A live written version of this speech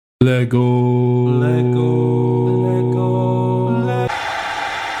Breaking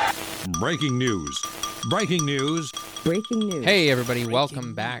news. Breaking news. Breaking news. Hey everybody,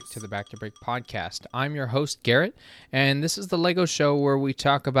 welcome back to the Back to Break podcast. I'm your host Garrett, and this is the LEGO show where we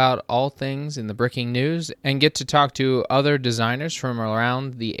talk about all things in the breaking news and get to talk to other designers from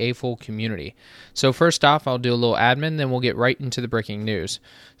around the AFOL community. So first off, I'll do a little admin, then we'll get right into the breaking news.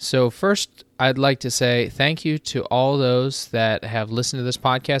 So first, I'd like to say thank you to all those that have listened to this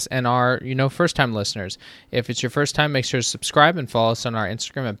podcast and are, first-time listeners. If it's your first time, make sure to subscribe and follow us on our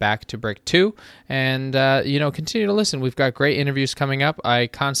Instagram at Back2Break2, and, continue to listen. We've got great interviews coming up. I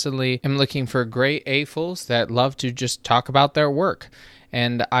constantly am looking for great AFOLs that love to just talk about their work.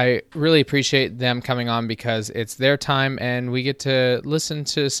 And I really appreciate them coming on because it's their time and we get to listen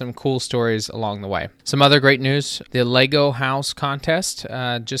to some cool stories along the way. Some other great news, the LEGO House contest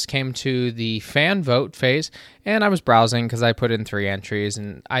just came to the fan vote phase, and I was browsing because I put in 3 entries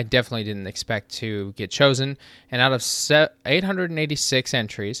and I definitely didn't expect to get chosen. And out of 886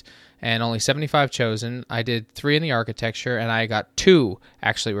 entries and only 75 chosen, I did 3 in the architecture and I got 2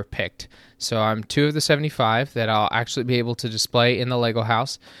 actually were picked. So I'm 2 of the 75 that I'll actually be able to display in the LEGO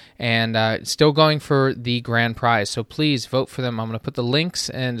house, and still going for the grand prize. So please vote for them. I'm going to put the links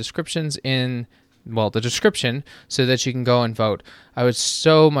and descriptions in, the description so that you can go and vote. I would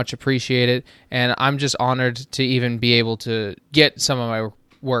so much appreciate it, and I'm just honored to even be able to get some of my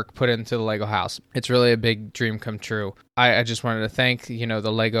work put into the LEGO house. It's really a big dream come true. I just wanted to thank, the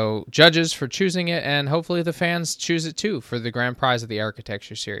LEGO judges for choosing it, and hopefully the fans choose it too for the grand prize of the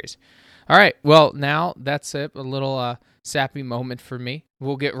architecture series. All right, well, now that's it. A little sappy moment for me.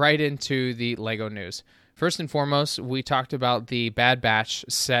 We'll get right into the LEGO news. First and foremost, we talked about the Bad Batch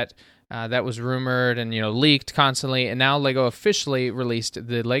set that was rumored and, leaked constantly, and now LEGO officially released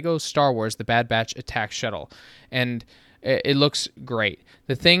the LEGO Star Wars, the Bad Batch Attack Shuttle, and it looks great.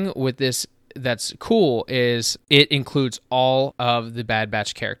 The thing with this that's cool is it includes all of the Bad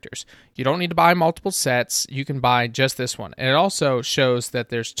Batch characters. You don't need to buy multiple sets. You can buy just this one. And it also shows that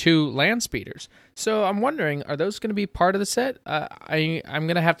there's 2 land speeders. So I'm wondering, are those going to be part of the set? I'm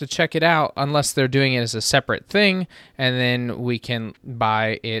going to have to check it out unless they're doing it as a separate thing, and then we can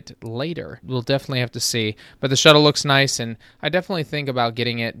buy it later. We'll definitely have to see. But the shuttle looks nice, and I definitely think about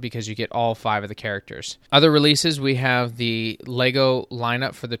getting it because you get all 5 of the characters. Other releases, we have the LEGO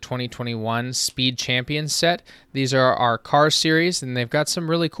lineup for the 2021 Speed Champions set. These are our Cars series, and they've got some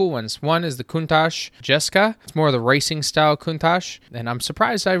really cool ones. One is the Countach Jessica. It's more of the racing style Countach, and I'm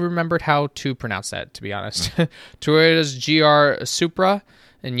surprised I remembered how to pronounce that, to be honest. Toyota's GR Supra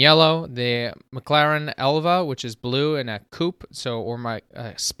in yellow, the McLaren Elva, which is blue, and a coupe, or my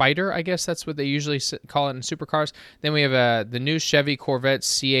Spider, I guess that's what they usually call it in supercars. Then we have the new Chevy Corvette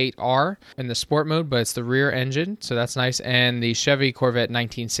C8R in the sport mode, but it's the rear engine, so that's nice, and the Chevy Corvette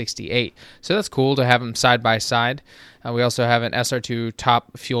 1968. So that's cool to have them side by side. We also have an SR2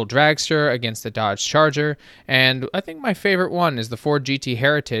 top fuel dragster against the Dodge Charger, and I think my favorite one is the Ford GT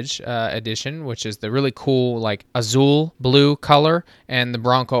Heritage edition, which is the really cool azul blue color, and the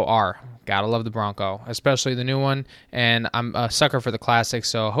Bronco R. Gotta love the Bronco, especially the new one, and I'm a sucker for the classic,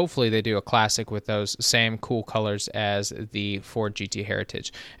 so hopefully they do a classic with those same cool colors as the Ford GT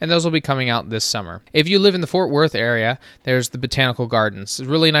Heritage, and those will be coming out this summer. If you live in the Fort Worth area, there's the Botanical Gardens. It's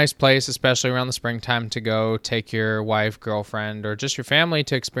a really nice place, especially around the springtime, to go take your wife, girlfriend, or just your family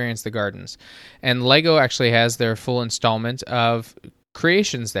to experience the gardens. And LEGO actually has their full installment of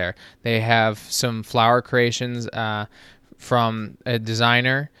creations there. They have some flower creations from a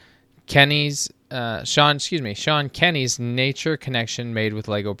designer, Sean Kenny's Nature Connection made with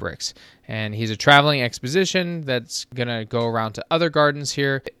Lego bricks. And he's a traveling exposition that's going to go around to other gardens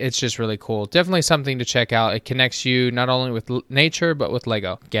here. It's just really cool. Definitely something to check out. It connects you not only with nature, but with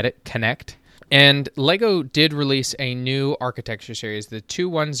Lego. Get it? Connect. And LEGO did release a new architecture series, the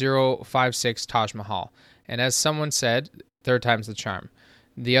 21056 Taj Mahal. And as someone said, 3rd time's the charm.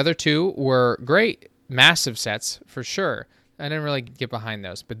 The other 2 were great, massive sets for sure. I didn't really get behind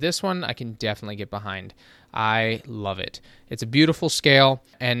those, but this one I can definitely get behind. I love it. It's a beautiful scale,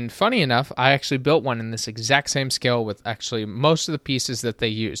 and funny enough, I actually built one in this exact same scale with actually most of the pieces that they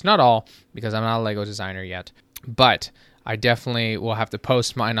use. Not all, because I'm not a LEGO designer yet, but I definitely will have to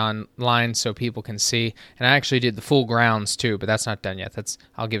post mine online so people can see. And I actually did the full grounds too, but that's not done yet.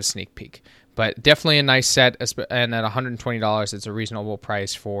 I'll give a sneak peek. But definitely a nice set, and at $120, it's a reasonable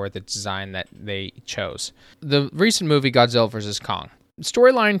price for the design that they chose. The recent movie Godzilla vs. Kong.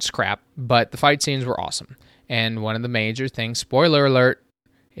 Storyline's crap, but the fight scenes were awesome. And one of the major things, spoiler alert,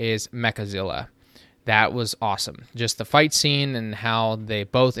 is Mechazilla. that was awesome. Just the fight scene and how they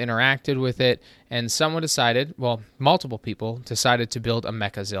both interacted with it. And someone decided, well, multiple people decided to build a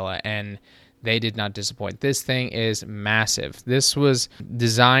Mechazilla, and they did not disappoint. This thing is massive. This was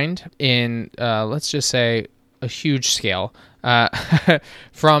designed in, let's just say, a huge scale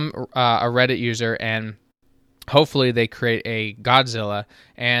from a Reddit user, and hopefully they create a Godzilla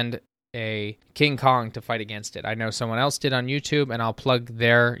and a King Kong to fight against it. I know someone else did on YouTube, and I'll plug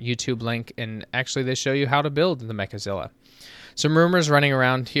their YouTube link, and actually they show you how to build the Mechazilla. Some rumors running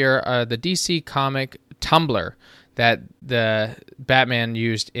around here, the DC comic Tumblr that the Batman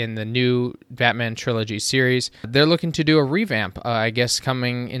used in the new Batman trilogy series. They're looking to do a revamp, I guess,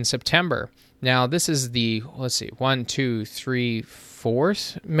 coming in September. Now, this is the, let's see, 1, 2, 3,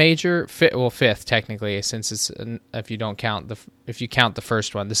 4th major, fifth technically, since it's, if you count the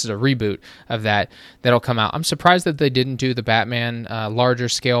first one, this is a reboot of that'll come out. I'm surprised that they didn't do the Batman larger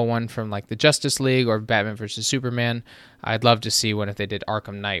scale one from like the Justice League or Batman versus Superman. I'd love to see one. If they did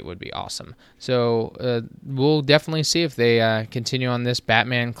Arkham Knight, would be awesome. So we'll definitely see if they continue on this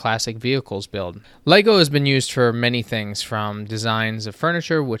Batman classic vehicles build. Lego has been used for many things, from designs of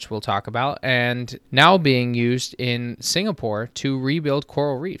furniture, which we'll talk about, and now being used in Singapore to rebuild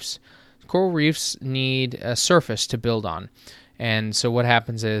coral reefs. Coral reefs need a surface to build on. And so what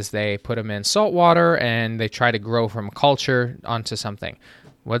happens is they put them in salt water and they try to grow from culture onto something.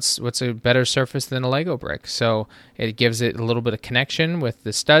 What's a better surface than a Lego brick? So it gives it a little bit of connection with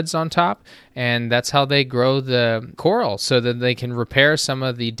the studs on top, and that's how they grow the coral, so that they can repair some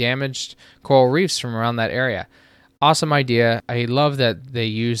of the damaged coral reefs from around that area. Awesome idea. I love that they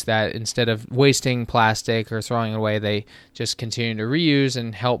use that. Instead of wasting plastic or throwing it away, they just continue to reuse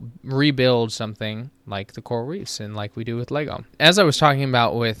and help rebuild something like the coral reefs, and like we do with Lego. As I was talking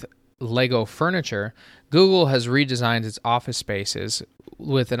about with Lego furniture, Google has redesigned its office spaces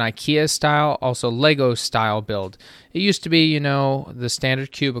with an IKEA style, also Lego style build. It used to be, the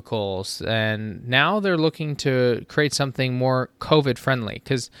standard cubicles, and now they're looking to create something more COVID friendly,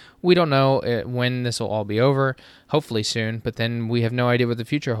 because we don't know when this will all be over. Hopefully soon, but then we have no idea what the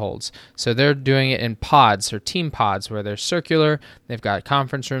future holds. So they're doing it in pods or team pods where they're circular. They've got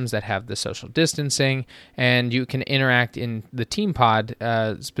conference rooms that have the social distancing, and you can interact in the team pod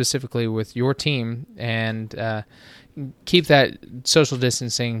specifically with your team and keep that social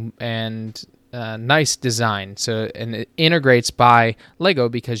distancing and nice design. And it integrates by Lego,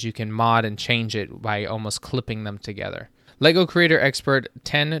 because you can mod and change it by almost clipping them together. Lego Creator Expert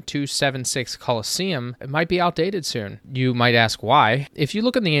 10276 Colosseum, it might be outdated soon. You might ask why. If you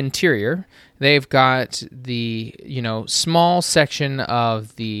look in the interior, they've got the, small section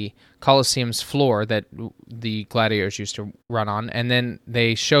of the Colosseum's floor that the gladiators used to run on, and then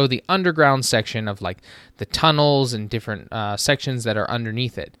they show the underground section of like the tunnels and different sections that are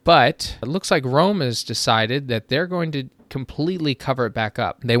underneath it. But it looks like Rome has decided that they're going to completely cover it back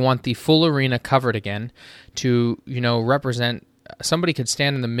up. They want the full arena covered again to, represent. Somebody could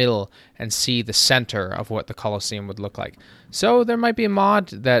stand in the middle and see the center of what the Colosseum would look like. So there might be a mod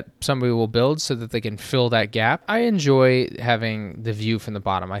that somebody will build so that they can fill that gap. I enjoy having the view from the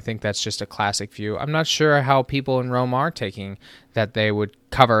bottom. I think that's just a classic view. I'm not sure how people in Rome are taking that they would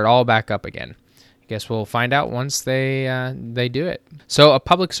cover it all back up again. Guess we'll find out once they do it. So, a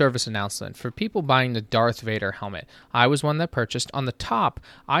public service announcement for people buying the Darth Vader helmet. I was one that purchased. On the top,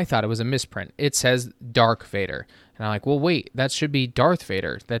 I thought it was a misprint. It says Dark Vader. And I'm like, well, wait, that should be Darth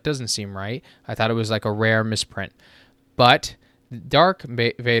Vader. That doesn't seem right. I thought it was like a rare misprint. But Dark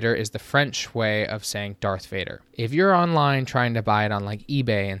Vader is the French way of saying Darth Vader. If you're online trying to buy it on like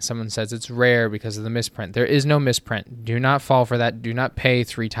eBay and someone says it's rare because of the misprint, there is no misprint. Do not fall for that. Do not pay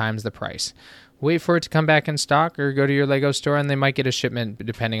 3 times the price. Wait for it to come back in stock, or go to your Lego store and they might get a shipment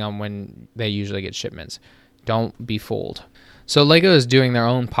depending on when they usually get shipments. Don't be fooled. So Lego is doing their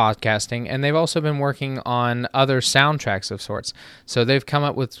own podcasting, and they've also been working on other soundtracks of sorts. So they've come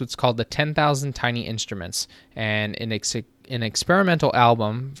up with what's called the 10,000 Tiny Instruments, and an experimental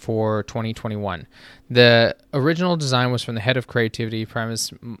album for 2021. The original design was from the head of creativity,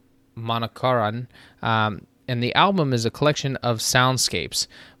 Premis Manokaran, and the album is a collection of soundscapes,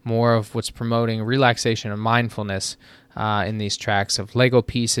 more of what's promoting relaxation and mindfulness in these tracks of Lego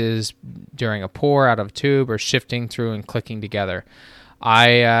pieces during a pour out of a tube or shifting through and clicking together.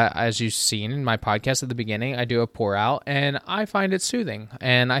 As you've seen in my podcast at the beginning, I do a pour out, and I find it soothing.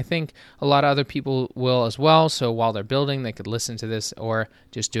 And I think a lot of other people will as well, so while they're building, they could listen to this or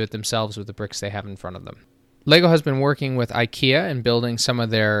just do it themselves with the bricks they have in front of them. Lego has been working with IKEA and building some of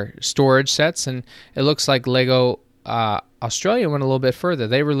their storage sets, and it looks like Lego Australia went a little bit further.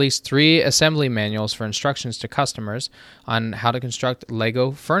 They released 3 assembly manuals for instructions to customers on how to construct Lego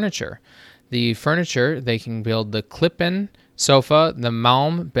furniture. The furniture, they can build the Klippen sofa, the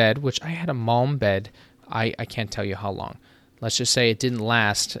Malm bed, which I had a Malm bed, I can't tell you how long. Let's just say it didn't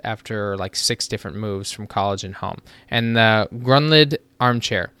last after like 6 different moves from college and home. And the Grunlid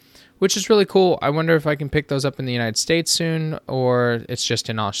armchair, which is really cool. I wonder if I can pick those up in the United States soon, or it's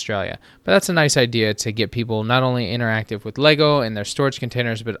just in Australia. But that's a nice idea to get people not only interactive with Lego and their storage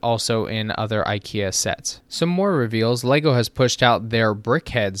containers, but also in other IKEA sets. Some more reveals. Lego has pushed out their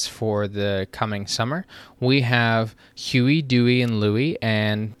BrickHeads for the coming summer. We have Huey, Dewey, and Louie,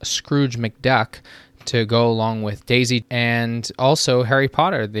 and Scrooge McDuck to go along with Daisy, and also Harry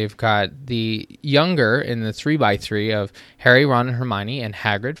Potter. They've got the younger in the 3x3 of Harry, Ron, and Hermione, and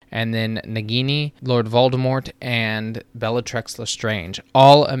Hagrid, and then Nagini, Lord Voldemort, and Bellatrix Lestrange.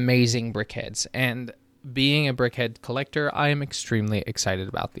 All amazing BrickHeads, and being a BrickHead collector, I am extremely excited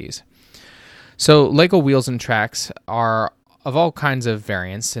about these. So Lego Wheels and Tracks are of all kinds of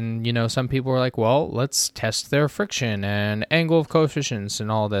variants, and some people are like, well, let's test their friction and angle of coefficients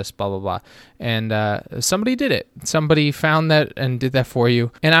and all this blah blah blah, and somebody did it. Somebody found that and did that for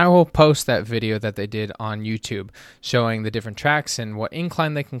you, and I will post that video that they did on YouTube showing the different tracks and what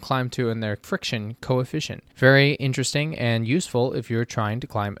incline they can climb to and their friction coefficient. Very interesting and useful if you're trying to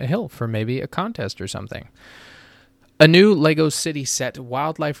climb a hill for maybe a contest or something. A new LEGO City set,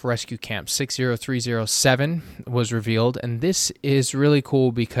 Wildlife Rescue Camp 60307, was revealed, and this is really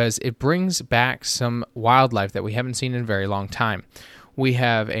cool because it brings back some wildlife that we haven't seen in a very long time. We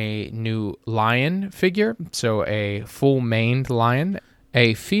have a new lion figure, so a full-maned lion,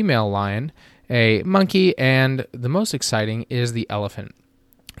 a female lion, a monkey, and the most exciting is the elephant.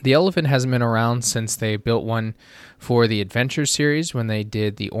 The elephant hasn't been around since they built one for the Adventure series when they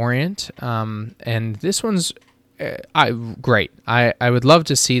did the Orient, and this one's great. I would love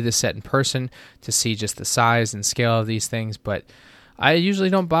to see this set in person to see just the size and scale of these things, but I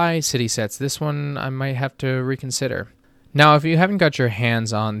usually don't buy city sets. This one I might have to reconsider. Now, if you haven't got your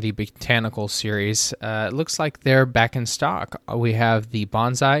hands on the Botanical series, it looks like they're back in stock. We have the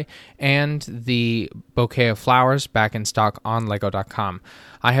bonsai and the bouquet of flowers back in stock on Lego.com.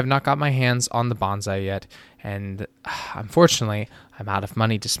 I have not got my hands on the bonsai yet, and unfortunately, I'm out of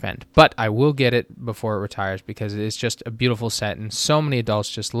money to spend. But I will get it before it retires because it is just a beautiful set, and so many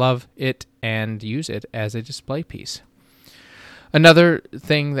adults just love it and use it as a display piece. Another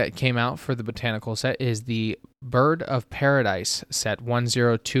thing that came out for the Botanical set is the Bird of Paradise set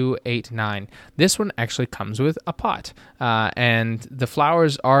 10289. This one actually comes with a pot, and the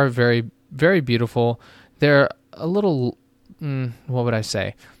flowers are very, very beautiful. They're a little, what would I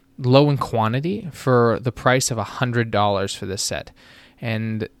say, low in quantity for the price of $100 for this set,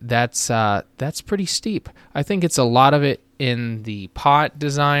 and that's pretty steep. I think it's a lot of it in the pot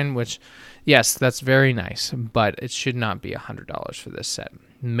design, which, yes, that's very nice, but it should not be $100 for this set.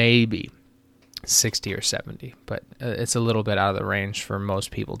 Maybe $60 or $70, but it's a little bit out of the range for most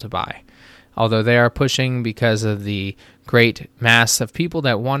people to buy. Although they are pushing because of the great mass of people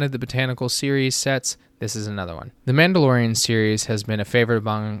that wanted the Botanical series sets, this is another one. The Mandalorian series has been a favorite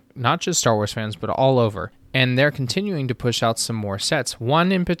among not just Star Wars fans, but all over, and they're continuing to push out some more sets.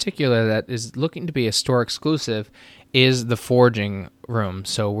 One in particular that is looking to be a store exclusive is the forging room.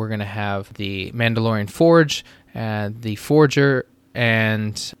 So we're going to have the Mandalorian Forge, the Forger,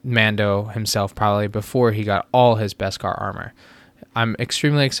 and Mando himself probably before he got all his Beskar armor. I'm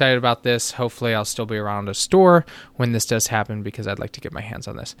extremely excited about this. Hopefully I'll still be around a store when this does happen because I'd like to get my hands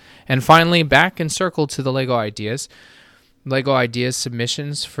on this. And finally, back in circle to the LEGO Ideas. LEGO Ideas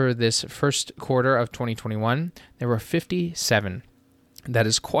submissions for this first quarter of 2021, there were 57. That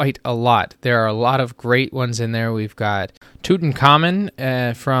is quite a lot. There are a lot of great ones in there. We've got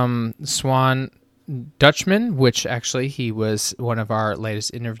Tutankhamun from Swan Dutchman, which actually he was one of our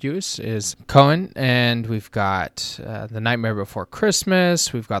latest interviews, is Cohen, and we've got The Nightmare Before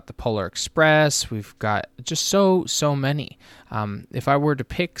Christmas, we've got The Polar Express, we've got just so many. If I were to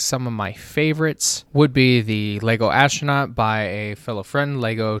pick some of my favorites, would be the Lego Astronaut by a fellow friend,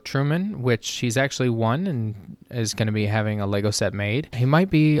 Lego Truman, which he's actually won and is going to be having a Lego set made. He might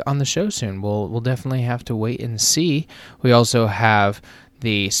be on the show soon. We'll definitely have to wait and see. We also have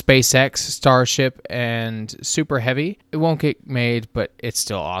the SpaceX Starship and Super Heavy. It won't get made, but it's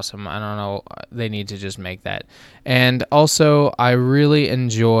still awesome. I don't know. They need to just make that. And also, I really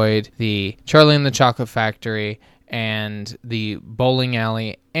enjoyed the Charlie and the Chocolate Factory and the bowling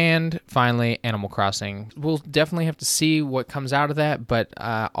alley, and finally Animal Crossing. We'll definitely have to see what comes out of that, but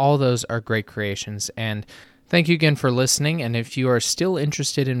all those are great creations. And thank you again for listening, and if you are still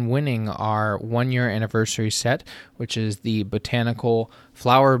interested in winning our 1-year anniversary set, which is the Botanical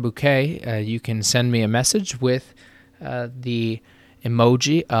Flower Bouquet, you can send me a message with the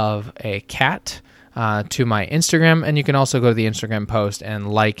emoji of a cat to my Instagram, and you can also go to the Instagram post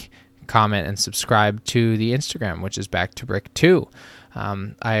and like, comment, and subscribe to the Instagram, which is Back to Brick 2.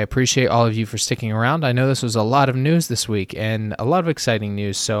 I appreciate all of you for sticking around. I know this was a lot of news this week and a lot of exciting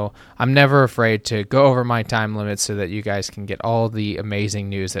news, so I'm never afraid to go over my time limits so that you guys can get all the amazing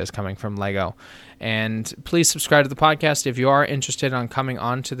news that is coming from LEGO. And please subscribe to the podcast. If you are interested on coming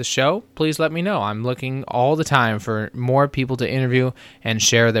on to the show, please let me know. I'm looking all the time for more people to interview and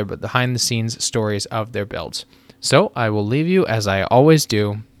share their behind-the-scenes stories of their builds. So I will leave you as I always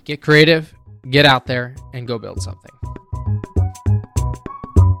do. Get creative, get out there, and go build something.